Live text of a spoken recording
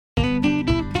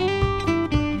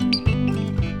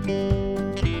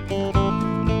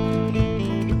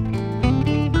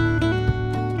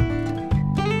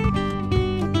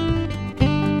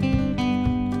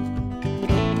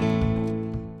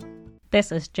This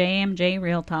is JMJ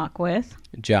Real Talk with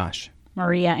Josh,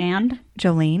 Maria and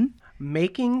Jolene.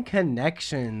 Making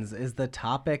connections is the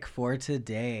topic for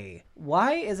today.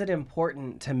 Why is it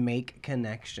important to make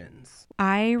connections?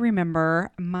 I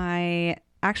remember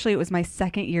it was my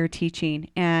second year teaching,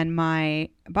 and my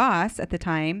boss at the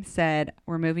time said,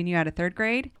 "We're moving you out of third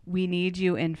grade. We need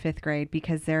you in fifth grade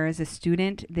because there is a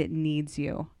student that needs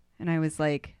you." And I was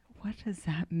like, what does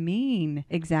that mean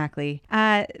exactly?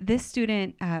 This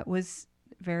student was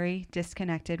very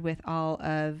disconnected with all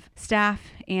of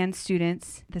staff and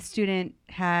students. The student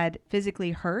had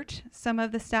physically hurt some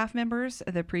of the staff members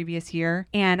the previous year,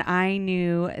 and I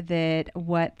knew that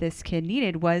what this kid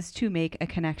needed was to make a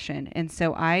connection. And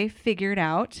so I figured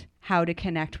out how to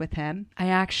connect with him. I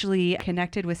actually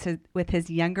connected with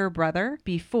his younger brother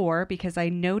before, because I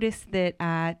noticed that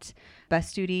at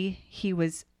bus duty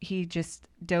he just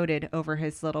doted over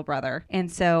his little brother.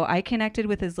 And so I connected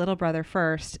with his little brother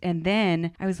first, and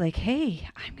then I was like, "Hey,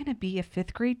 I'm going to be a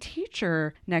fifth grade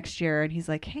teacher next year." And he's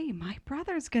like, "Hey, my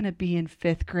brother's going to be in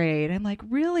fifth grade." I'm like,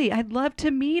 "Really? I'd love to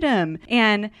meet him."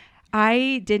 And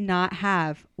I did not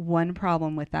have one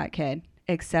problem with that kid,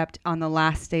 except on the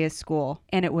last day of school.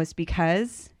 And it was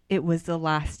because it was the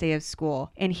last day of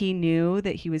school, and he knew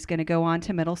that he was going to go on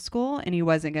to middle school and he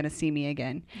wasn't going to see me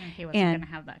again. And he wasn't going to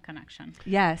have that connection.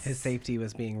 Yes. His safety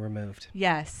was being removed.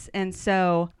 Yes. And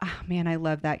so, man, I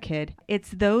love that kid.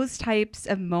 It's those types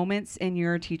of moments in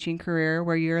your teaching career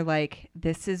where you're like,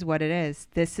 this is what it is.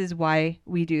 This is why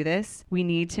we do this. We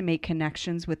need to make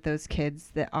connections with those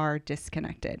kids that are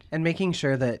disconnected. And making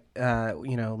sure that,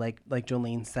 like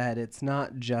Jolene said, it's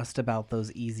not just about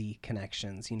those easy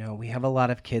connections. We have a lot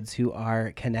of kids who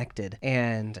are connected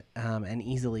and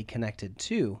easily connected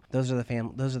too. Those are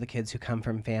the kids who come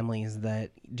from families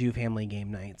that do family game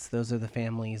nights. Those are the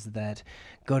families that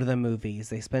go to the movies.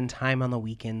 They spend time on the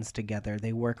weekends together.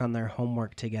 They work on their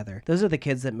homework together. Those are the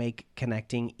kids that make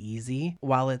connecting easy.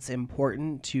 While it's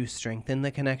important to strengthen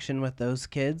the connection with those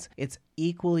kids, it's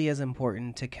equally as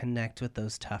important to connect with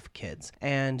those tough kids.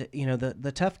 And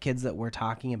the tough kids that we're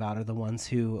talking about are the ones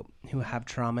who have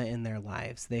trauma in their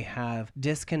lives. They have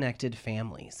disconnected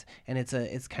families, and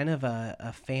it's kind of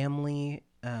a family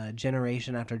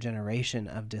generation after generation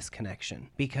of disconnection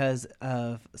because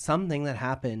of something that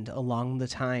happened along the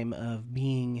time of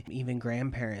being even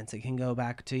grandparents. It can go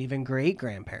back to even great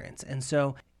grandparents. And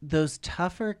so those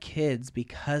tougher kids,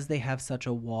 because they have such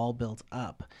a wall built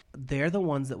up, they're the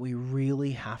ones that we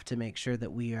really have to make sure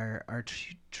that we are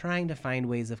trying to find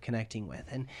ways of connecting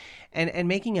with and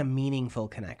making a meaningful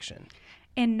connection.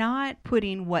 And not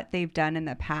putting what they've done in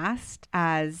the past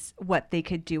as what they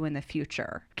could do in the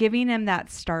future. Giving him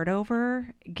that start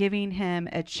over, giving him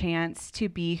a chance to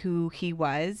be who he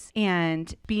was,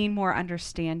 and being more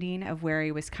understanding of where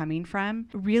he was coming from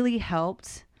really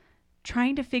helped.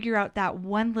 Trying to figure out that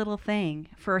one little thing.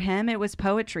 For him, it was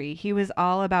poetry. He was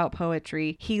all about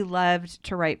poetry. He loved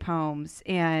to write poems,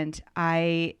 and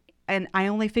I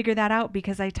only figured that out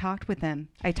because I talked with him.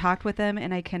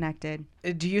 And I connected.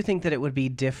 Do you think that it would be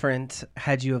different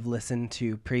had you have listened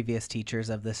to previous teachers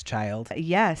of this child?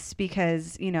 Yes,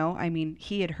 because,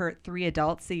 he had hurt 3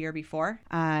 adults the year before.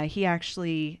 He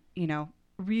actually,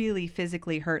 really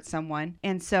physically hurt someone.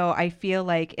 And so I feel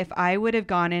like if I would have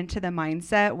gone into the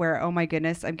mindset where, oh my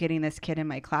goodness, I'm getting this kid in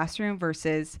my classroom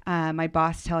versus my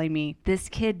boss telling me, this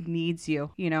kid needs you,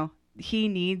 he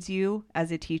needs you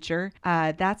as a teacher.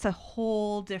 That's a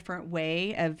whole different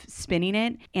way of spinning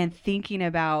it and thinking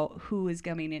about who is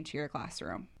coming into your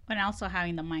classroom. But also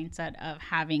having the mindset of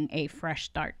having a fresh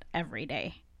start every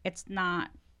day. It's not,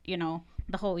 the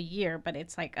whole year, but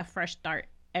it's like a fresh start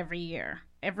every year.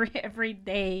 Every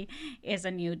day is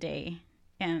a new day.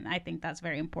 And I think that's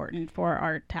very important for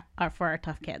our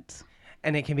tough kids.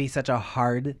 And it can be such a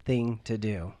hard thing to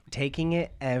do. Taking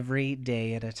it every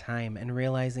day at a time and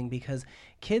realizing, because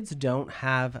kids don't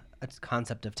have a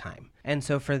concept of time. And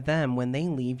so for them, when they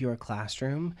leave your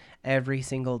classroom every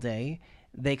single day,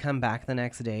 they come back the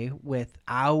next day with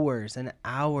hours and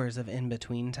hours of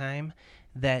in-between time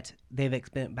that they've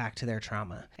spent back to their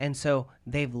trauma. And so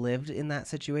they've lived in that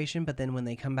situation, but then when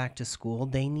they come back to school,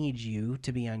 they need you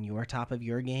to be on your top of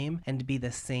your game and to be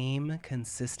the same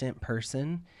consistent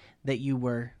person that you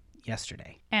were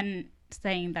yesterday. And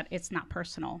saying that it's not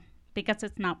personal, because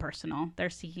it's not personal. They're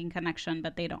seeking connection,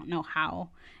 but they don't know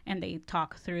how. And they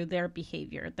talk through their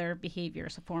behavior. Their behavior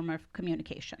is a form of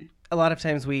communication. A lot of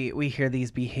times we hear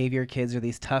these behavior kids or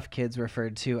these tough kids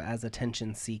referred to as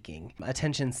attention seeking.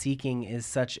 Attention seeking is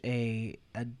such a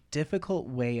difficult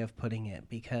way of putting it,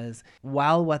 because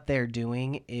while what they're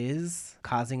doing is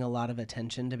causing a lot of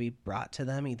attention to be brought to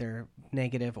them, either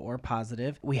negative or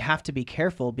positive, we have to be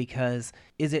careful, because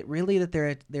is it really that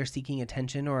they're seeking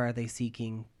attention, or are they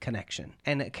seeking connection?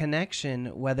 And connection,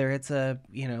 whether it's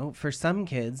for some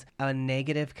kids, a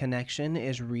negative connection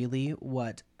is really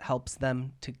what helps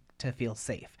them to feel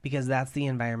safe, because that's the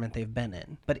environment they've been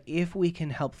in. But if we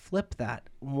can help flip that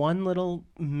one little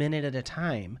minute at a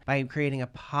time by creating a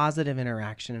positive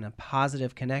interaction and a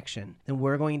positive connection, then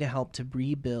we're going to help to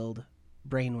rebuild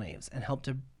brainwaves and help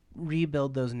to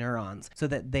rebuild those neurons so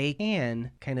that they can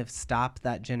kind of stop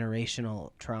that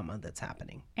generational trauma that's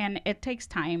happening. And it takes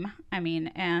time. I mean,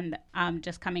 and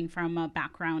just coming from a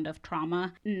background of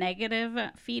trauma, negative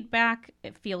feedback,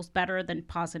 it feels better than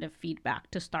positive feedback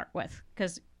to start with,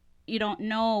 because you don't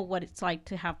know what it's like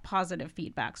to have positive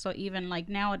feedback. So even like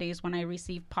nowadays, when I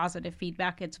receive positive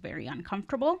feedback, it's very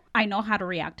uncomfortable. I know how to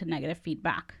react to negative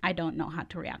feedback. I don't know how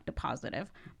to react to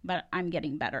positive, but I'm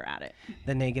getting better at it.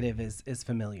 The negative is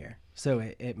familiar, so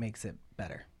it makes it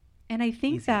better. And I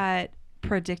think Easier. that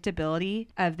predictability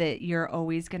of that you're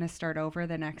always going to start over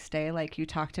the next day, like you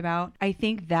talked about, I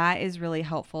think that is really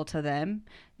helpful to them,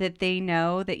 that they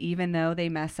know that even though they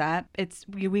mess up,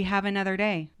 we have another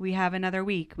day, we have another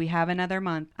week, we have another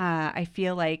month. I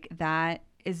feel like that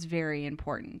is very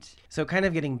important. So kind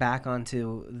of getting back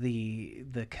onto the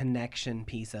connection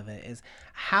piece of it is,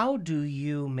 how do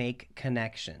you make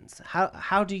connections?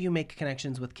 How do you make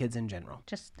connections with kids in general?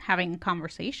 Just having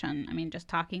conversation. I mean, just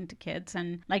talking to kids,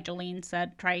 and like Jolene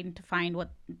said, trying to find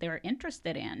what they're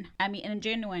interested in. I mean, and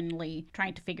genuinely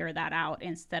trying to figure that out,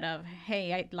 instead of,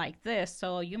 hey, I like this,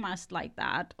 so you must like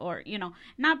that, or,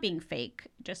 not being fake,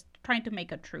 just trying to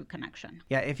make a true connection.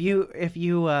 Yeah, if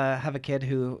you have a kid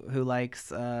who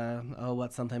likes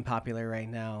what's something popular right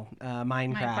now,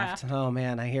 Minecraft. Oh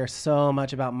man, I hear so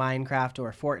much about Minecraft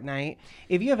or Fortnite.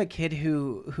 If you have a kid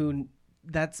who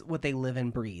that's what they live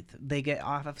and breathe, they get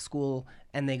off of school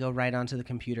and they go right onto the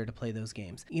computer to play those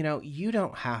games. You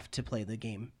don't have to play the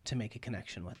game to make a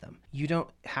connection with them. You don't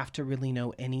have to really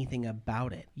know anything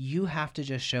about it. You have to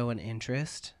just show an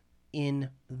interest in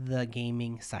the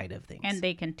gaming side of things. And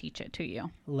they can teach it to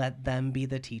you. Let them be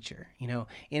the teacher.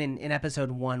 In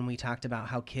episode 1, we talked about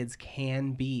how kids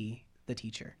can be the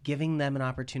teacher, giving them an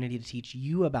opportunity to teach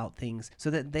you about things so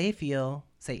that they feel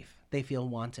safe. They feel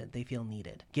wanted, they feel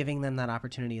needed. Giving them that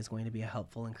opportunity is going to be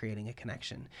helpful in creating a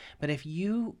connection. But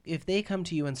if they come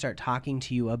to you and start talking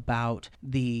to you about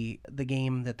the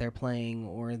game that they're playing,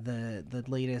 or the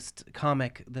latest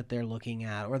comic that they're looking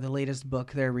at, or the latest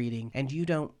book they're reading, and you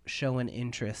don't show an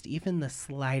interest, even the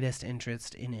slightest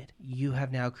interest in it, you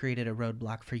have now created a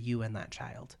roadblock for you and that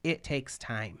child. It takes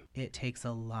time. It takes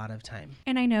a lot of time.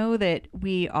 And I know that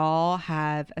we all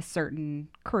have a certain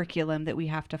curriculum that we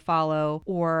have to follow,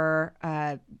 or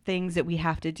things that we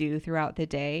have to do throughout the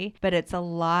day, but it's a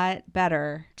lot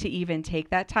better to even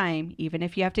take that time, even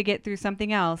if you have to get through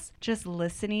something else. Just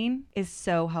listening is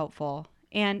so helpful.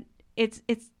 And it's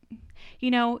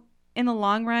in the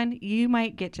long run, you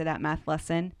might get to that math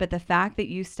lesson, but the fact that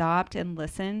you stopped and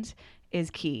listened is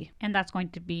key. And that's going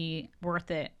to be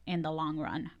worth it in the long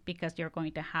run, because you're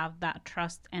going to have that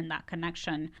trust and that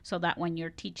connection, so that when you're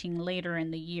teaching later in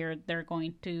the year, they're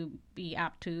going to be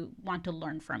apt to want to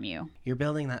learn from you. You're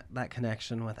building that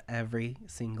connection with every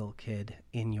single kid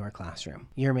in your classroom.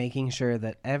 You're making sure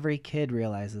that every kid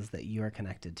realizes that you are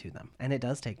connected to them. And it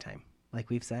does take time, like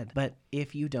we've said. But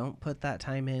if you don't put that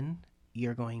time in,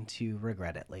 you're going to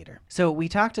regret it later. So we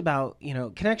talked about,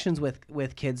 connections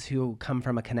with kids who come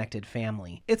from a connected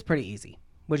family. It's pretty easy.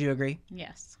 Would you agree?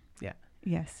 Yes. Yeah.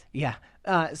 Yes. Yeah.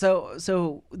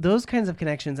 So those kinds of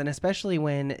connections, and especially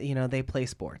when, they play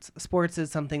sports. Sports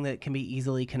is something that can be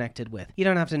easily connected with. You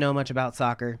don't have to know much about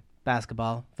soccer,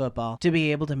 basketball, football, to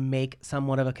be able to make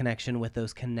somewhat of a connection with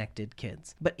those connected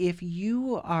kids. But if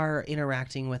you are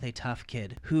interacting with a tough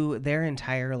kid who their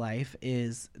entire life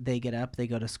is they get up, they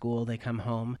go to school, they come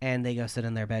home, and they go sit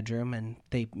in their bedroom and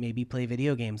they maybe play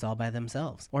video games all by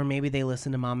themselves. Or maybe they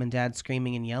listen to mom and dad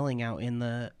screaming and yelling out in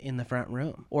the front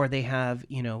room. Or they have,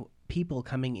 people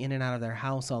coming in and out of their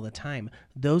house all the time.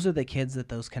 Those are the kids that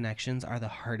those connections are the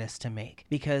hardest to make,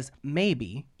 because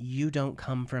maybe you don't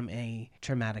come from a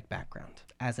traumatic background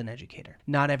as an educator.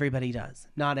 Not everybody does.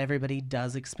 Not everybody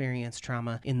does experience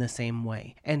trauma in the same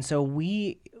way. And so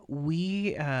we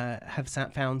have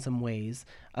found some ways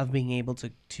of being able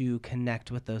to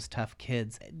connect with those tough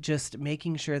kids, just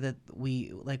making sure that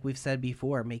we, like we've said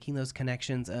before, making those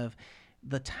connections of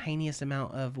the tiniest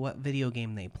amount of what video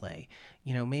game they play.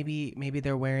 You know, maybe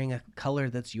they're wearing a color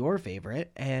that's your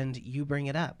favorite and you bring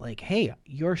it up like, hey,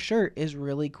 your shirt is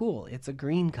really cool. It's a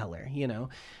green color, you know.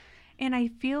 And I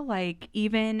feel like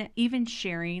even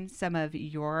sharing some of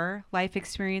your life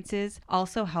experiences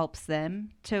also helps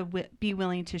them to be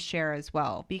willing to share as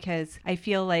well. Because I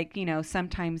feel like, you know,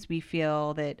 sometimes we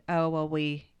feel that, oh, well,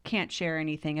 we can't share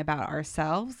anything about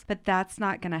ourselves, but that's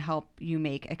not going to help you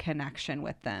make a connection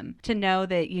with them. To know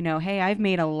that, you know, hey, I've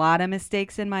made a lot of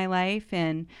mistakes in my life,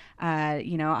 and,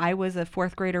 you know, I was a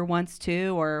fourth grader once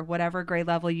too, or whatever grade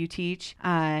level you teach,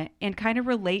 and kind of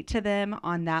relate to them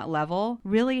on that level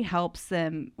really helps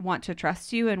them want to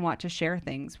trust you and want to share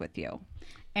things with you.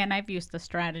 And I've used the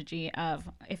strategy of,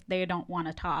 if they don't want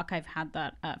to talk, I've had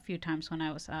that a few times when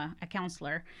I was a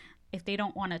counselor. If they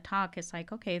don't want to talk, it's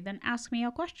like, okay, then ask me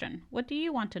a question. What do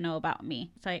you want to know about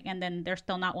me? It's like, and then they're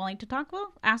still not willing to talk.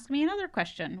 Well, ask me another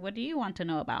question. What do you want to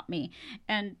know about me?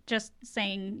 And just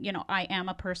saying, you know, I am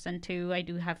a person too. I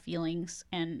do have feelings,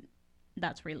 and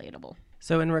that's relatable.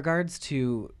 So in regards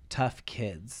to tough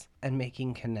kids and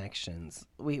making connections,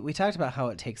 we talked about how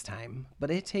it takes time, but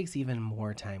it takes even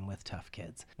more time with tough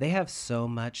kids. They have so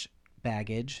much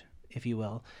baggage, if you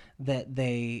will, that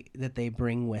they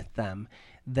bring with them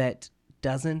that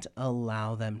doesn't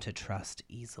allow them to trust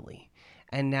easily.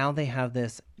 And now they have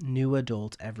this new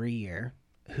adult every year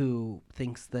who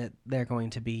thinks that they're going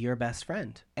to be your best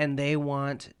friend. And they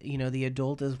want, you know, the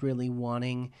adult is really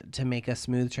wanting to make a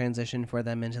smooth transition for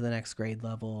them into the next grade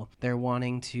level. They're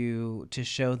wanting to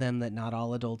show them that not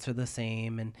all adults are the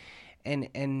same.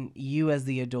 And you as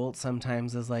the adult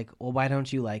sometimes is like, well, why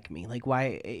don't you like me? Like,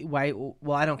 why,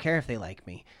 well, I don't care if they like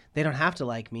me. They don't have to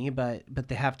like me, but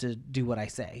they have to do what I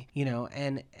say, you know?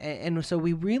 And so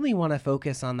we really want to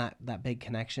focus on that big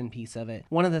connection piece of it.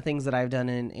 One of the things that I've done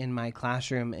in my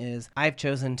classroom is I've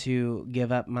chosen to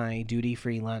give up my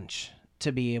duty-free lunch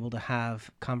to be able to have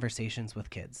conversations with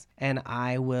kids. And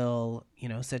I will, you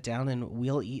know, sit down and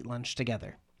we'll eat lunch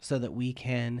together so that we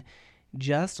can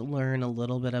just learn a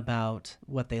little bit about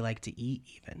what they like to eat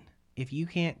even. If you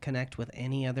can't connect with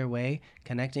any other way,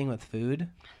 connecting with food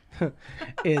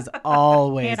is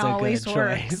always a good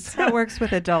choice. That works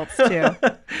with adults too.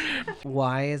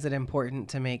 Why is it important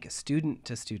to make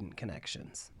student-to-student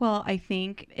connections? Well, I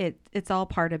think it's all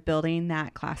part of building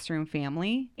that classroom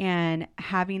family and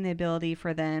having the ability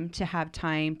for them to have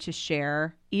time to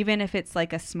share. Even if it's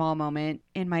like a small moment.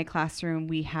 In my classroom,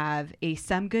 we have a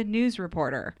Some Good News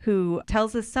reporter who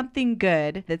tells us something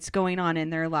good that's going on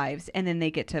in their lives. And then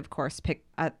they get to, of course, pick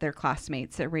up their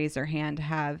classmates that raise their hand to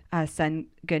have some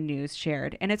good news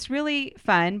shared. And it's really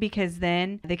fun because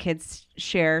then the kids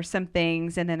share some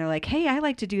things and then they're like, hey, I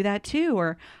like to do that too.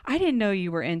 Or I didn't know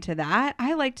you were into that.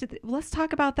 I like to, let's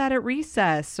talk about that at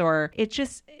recess. Or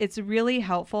it's really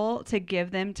helpful to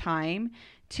give them time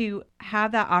to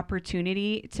have that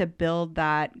opportunity to build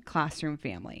that classroom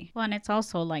family. Well, and it's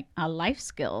also like a life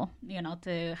skill, you know,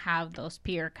 to have those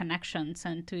peer connections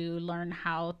and to learn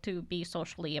how to be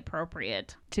socially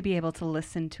appropriate. To be able to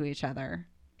listen to each other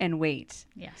and wait.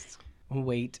 Yes.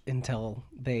 Wait until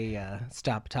they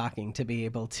stop talking to be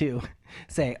able to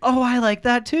say, oh, I like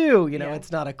that too. You know, Yeah.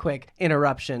 It's not a quick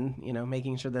interruption, you know,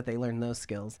 making sure that they learn those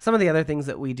skills. Some of the other things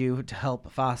that we do to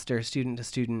help foster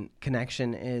student-to-student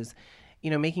connection is, you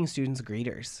know, making students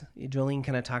greeters. Jolene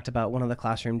kind of talked about one of the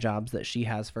classroom jobs that she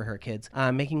has for her kids,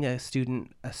 making a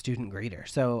student greeter.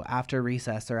 So after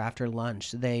recess or after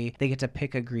lunch, they get to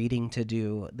pick a greeting to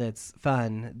do that's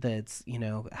fun, that's, you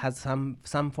know, has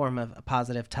some form of a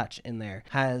positive touch in there,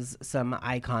 has some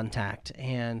eye contact,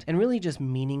 and really just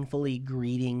meaningfully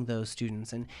greeting those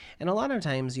students. And a lot of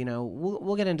times, you know,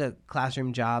 we'll get into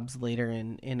classroom jobs later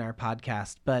in our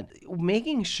podcast, but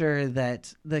making sure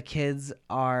that the kids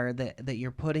are that you're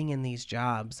putting in these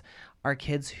jobs are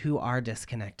kids who are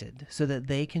disconnected so that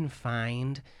they can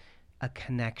find a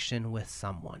connection with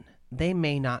someone. They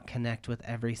may not connect with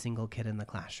every single kid in the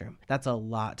classroom. That's a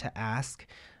lot to ask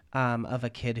of a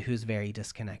kid who's very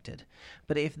disconnected.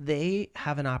 But if they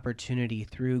have an opportunity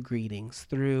through greetings,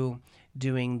 through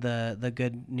doing the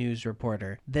good news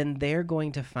reporter, then they're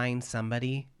going to find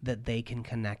somebody that they can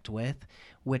connect with,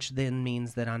 which then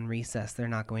means that on recess, they're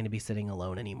not going to be sitting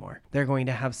alone anymore. They're going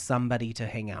to have somebody to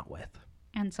hang out with.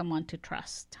 And someone to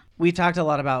trust. We talked a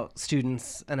lot about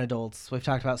students and adults. We've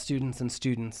talked about students and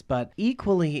students, but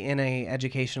equally in a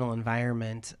educational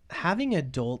environment, having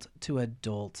adult to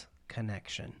adult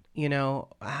connection. You know,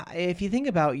 if you think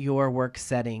about your work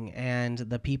setting and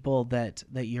the people that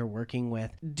you're working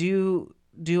with,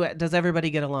 does everybody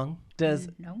get along?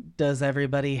 Does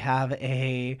everybody have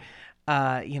a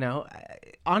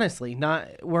Honestly, not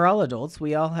we're all adults.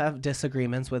 We all have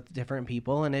disagreements with different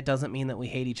people, and it doesn't mean that we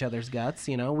hate each other's guts.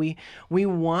 We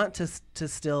want to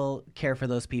still care for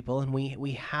those people, and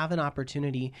we have an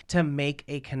opportunity to make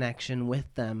a connection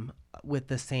with them with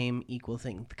the same equal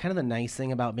thing. Kind of the nice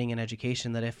thing about being in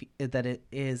education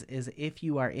if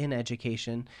you are in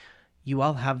education, you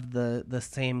all have the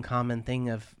same common thing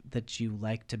of that you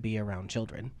like to be around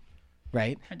children.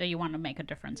 Right? Or do you want to make a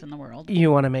difference in the world?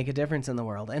 You want to make a difference in the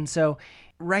world. And so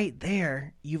right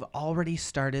there, you've already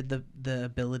started the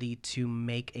ability to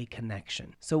make a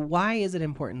connection. So why is it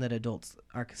important that adults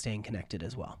are staying connected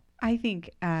as well? I think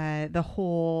the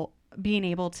whole being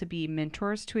able to be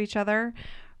mentors to each other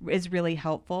is really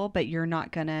helpful, but you're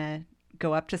not going to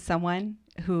go up to someone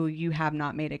who you have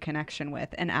not made a connection with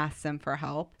and ask them for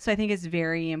help. So I think it's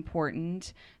very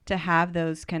important to have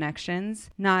those connections,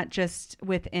 not just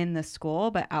within the school,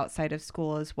 but outside of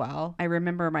school as well. I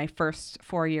remember my first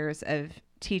 4 years of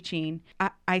teaching.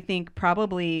 I think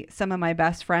probably some of my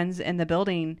best friends in the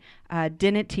building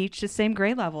didn't teach the same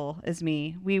grade level as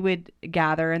me. We would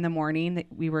gather in the morning.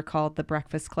 We were called the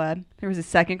Breakfast Club. There was a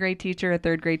second grade teacher, a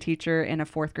third grade teacher, and a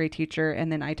fourth grade teacher.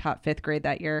 And then I taught fifth grade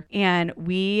that year. And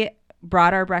we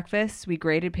brought our breakfast. We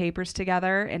graded papers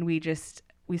together, and we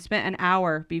spent an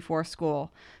hour before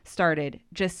school started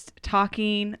just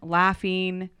talking,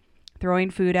 laughing,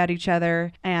 throwing food at each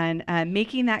other, and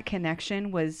making that connection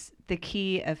was the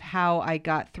key of how I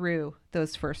got through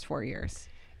those first 4 years.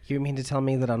 You mean to tell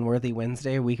me that on Worthy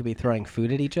Wednesday we could be throwing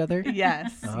food at each other?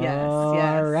 Yes, yes.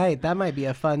 All right. That might be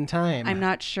a fun time. I'm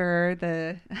not sure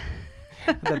that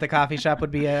the coffee shop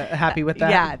would be happy with that?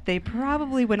 Yeah, they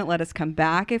probably wouldn't let us come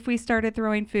back if we started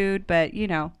throwing food, but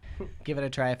Give it a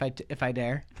try if I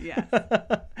dare. Yeah.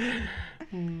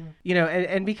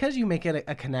 And because you make it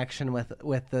a connection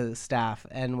with the staff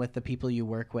and with the people you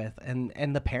work with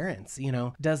and the parents,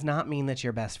 does not mean that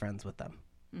you're best friends with them.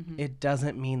 Mm-hmm. It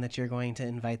doesn't mean that you're going to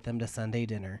invite them to Sunday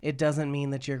dinner. It doesn't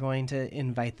mean that you're going to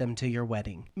invite them to your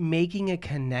wedding. Making a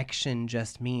connection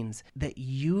just means that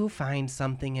you find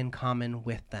something in common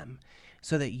with them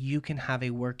so that you can have a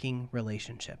working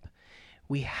relationship.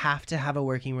 We have to have a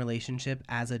working relationship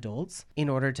as adults in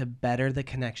order to better the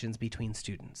connections between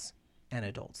students and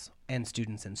adults and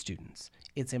students and students.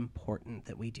 It's important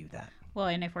that we do that. Well,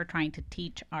 and if we're trying to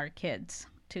teach our kids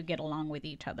to get along with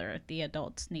each other, the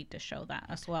adults need to show that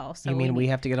as well. So you mean we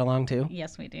have to get along too?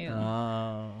 Yes, we do.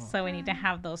 Oh. So we need to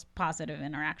have those positive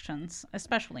interactions,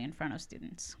 especially in front of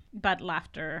students. But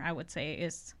laughter, I would say,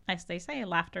 is, as they say,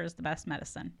 laughter is the best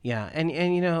medicine. Yeah,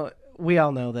 and we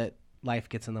all know that life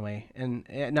gets in the way and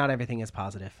not everything is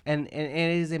positive. And it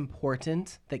is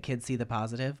important that kids see the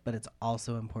positive, but it's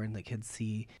also important that kids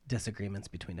see disagreements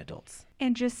between adults.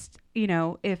 And just,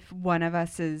 if one of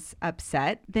us is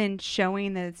upset, then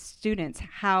showing the students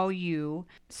how you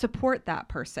support that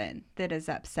person that is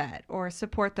upset or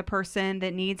support the person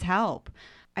that needs help.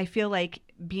 I feel like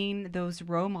being those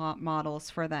role models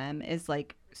for them is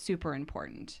like super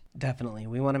important. Definitely.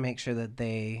 We want to make sure that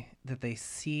they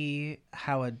see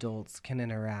how adults can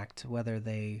interact, whether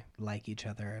they like each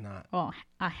other or not. Well,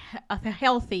 a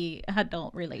healthy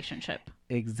adult relationship.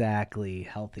 Exactly.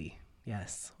 Healthy.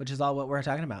 Yes. Which is all what we're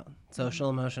talking about. Social,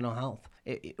 emotional health.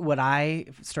 What I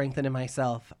strengthen in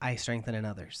myself, I strengthen in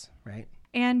others, right?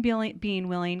 And being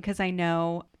willing, because I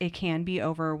know it can be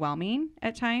overwhelming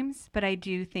at times, but I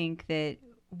do think that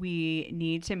we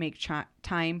need to make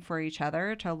time for each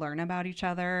other, to learn about each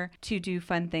other, to do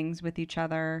fun things with each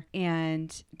other,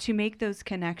 and to make those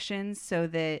connections so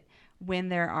that when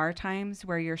there are times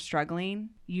where you're struggling,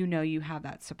 you have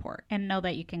that support. And know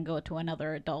that you can go to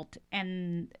another adult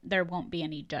and there won't be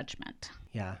any judgment.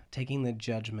 Yeah, taking the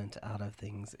judgment out of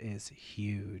things is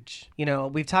huge.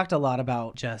 We've talked a lot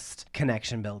about just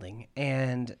connection building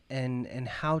and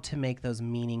how to make those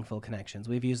meaningful connections.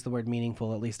 We've used the word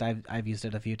meaningful, at least I've used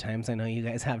it a few times. I know you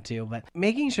guys have too, but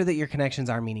making sure that your connections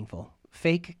are meaningful.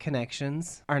 Fake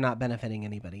connections are not benefiting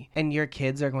anybody, and your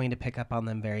kids are going to pick up on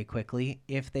them very quickly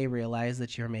if they realize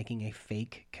that you're making a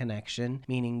fake connection,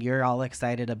 meaning you're all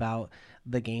excited about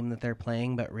the game that they're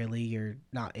playing, but really you're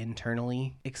not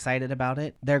internally excited about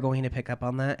it. They're going to pick up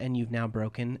on that, and you've now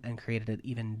broken and created an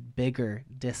even bigger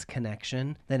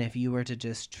disconnection than if you were to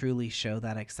just truly show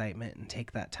that excitement and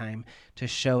take that time to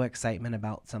show excitement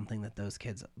about something that those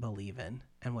kids believe in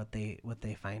and what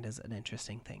they find is an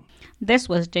interesting thing. This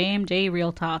was JMJ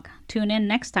Real Talk. Tune in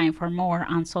next time for more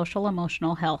on social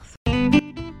emotional health.